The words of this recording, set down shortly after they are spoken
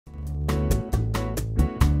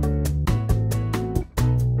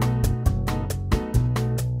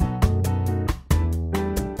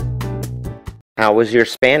How was your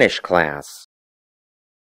Spanish class?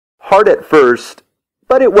 Hard at first,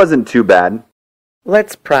 but it wasn't too bad.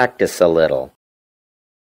 Let's practice a little.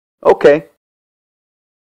 Okay.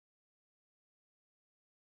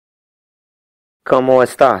 ¿Cómo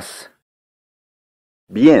estás?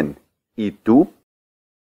 Bien. ¿Y tú?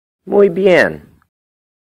 Muy bien.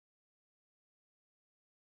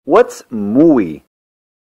 What's muy?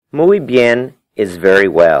 Muy bien is very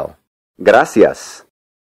well. Gracias.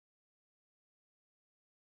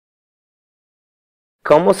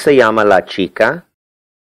 ¿Cómo se llama la chica?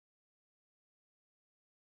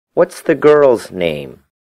 What's the girl's name?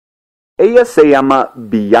 Ella se llama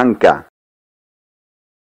Bianca.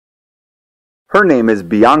 Her name is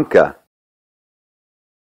Bianca.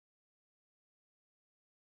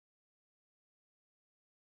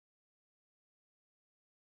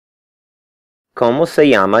 ¿Cómo se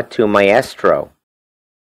llama tu maestro?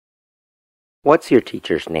 What's your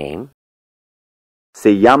teacher's name?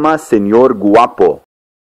 Se llama Señor Guapo.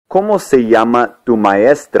 ¿Cómo se llama tu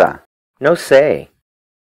maestra? No sé.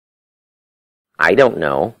 I don't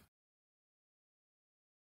know.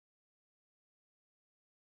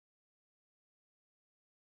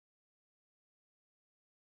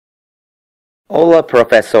 Hola,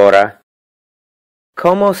 profesora.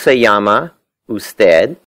 ¿Cómo se llama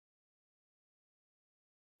usted?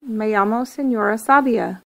 Me llamo señora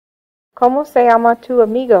Sabia. ¿Cómo se llama tu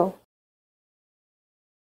amigo?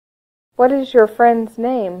 What is your friend's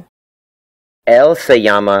name? Él se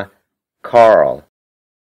llama Carl.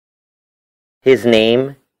 His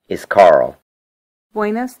name is Carl.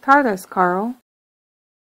 Buenas tardes, Carl.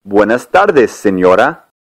 Buenas tardes, señora.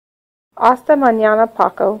 Hasta mañana,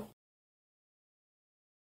 Paco.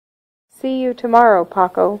 See you tomorrow,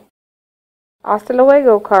 Paco. Hasta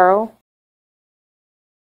luego, Carl.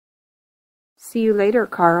 See you later,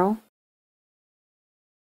 Carl.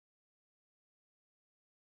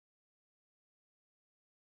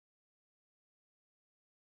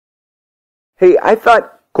 Hey, I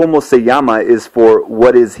thought ¿cómo se llama is for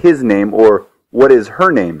what is his name or what is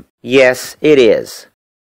her name. Yes, it is.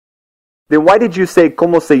 Then why did you say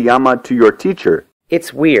 ¿cómo se llama to your teacher?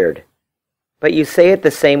 It's weird, but you say it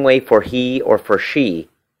the same way for he or for she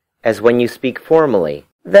as when you speak formally.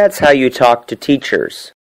 That's how you talk to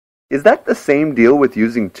teachers. Is that the same deal with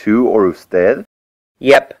using tú or usted?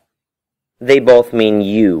 Yep, they both mean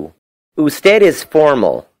you. Usted is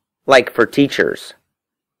formal, like for teachers.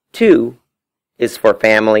 Tú is for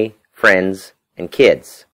family, friends, and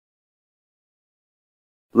kids.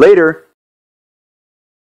 Later.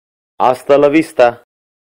 Hasta la vista.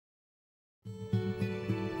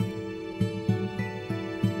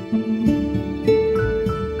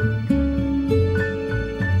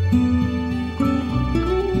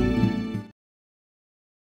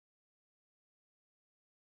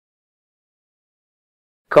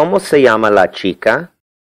 ¿Cómo se llama la chica?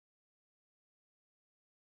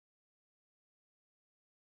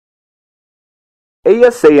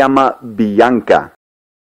 Ella se llama Bianca.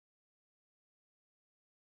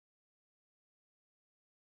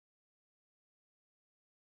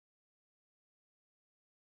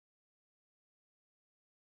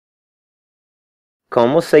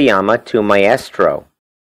 ¿Cómo se llama tu maestro?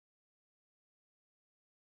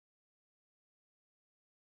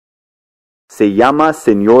 Se llama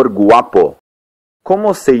Señor Guapo.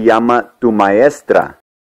 ¿Cómo se llama tu maestra?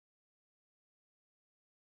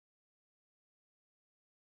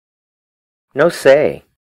 No sé.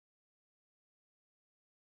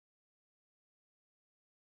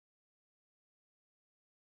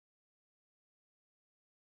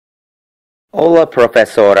 Hola,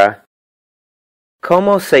 profesora.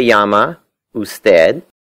 ¿Cómo se llama usted?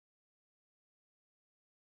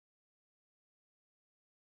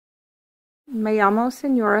 Me llamo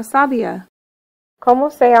señora Sabia. ¿Cómo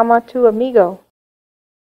se llama tu amigo?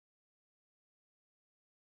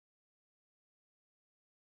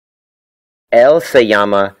 Él se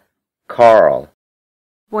llama Carl.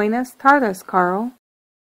 Buenas tardes, Carl.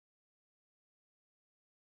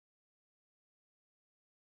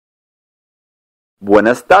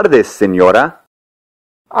 Buenas tardes, señora.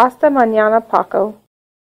 Hasta mañana, Paco.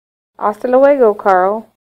 Hasta luego,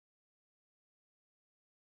 Carl.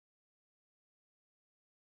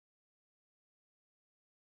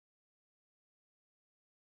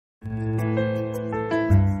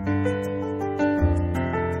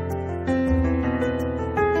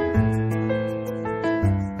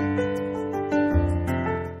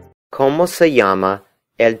 ¿Cómo se llama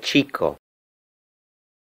el chico?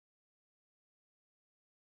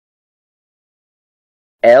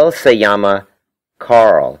 Él se llama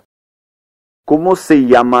Carl. ¿Cómo se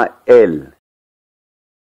llama él?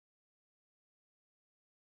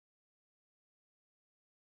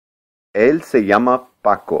 Él se llama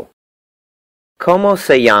Paco. ¿Cómo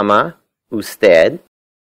se llama usted?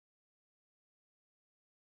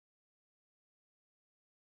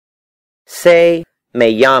 Say,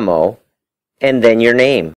 me llamo, and then your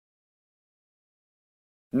name.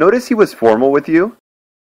 Notice he was formal with you.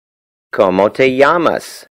 ¿Cómo te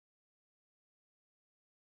llamas?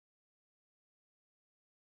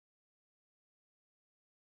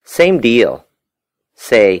 Same deal.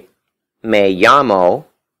 Say, me llamo,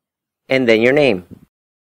 and then your name.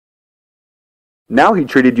 Now he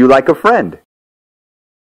treated you like a friend.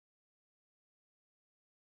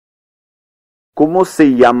 ¿Cómo se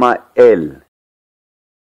llama él?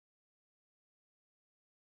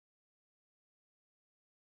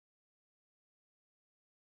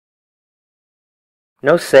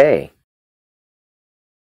 No say.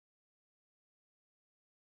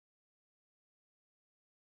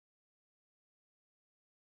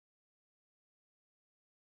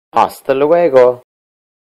 Hasta luego.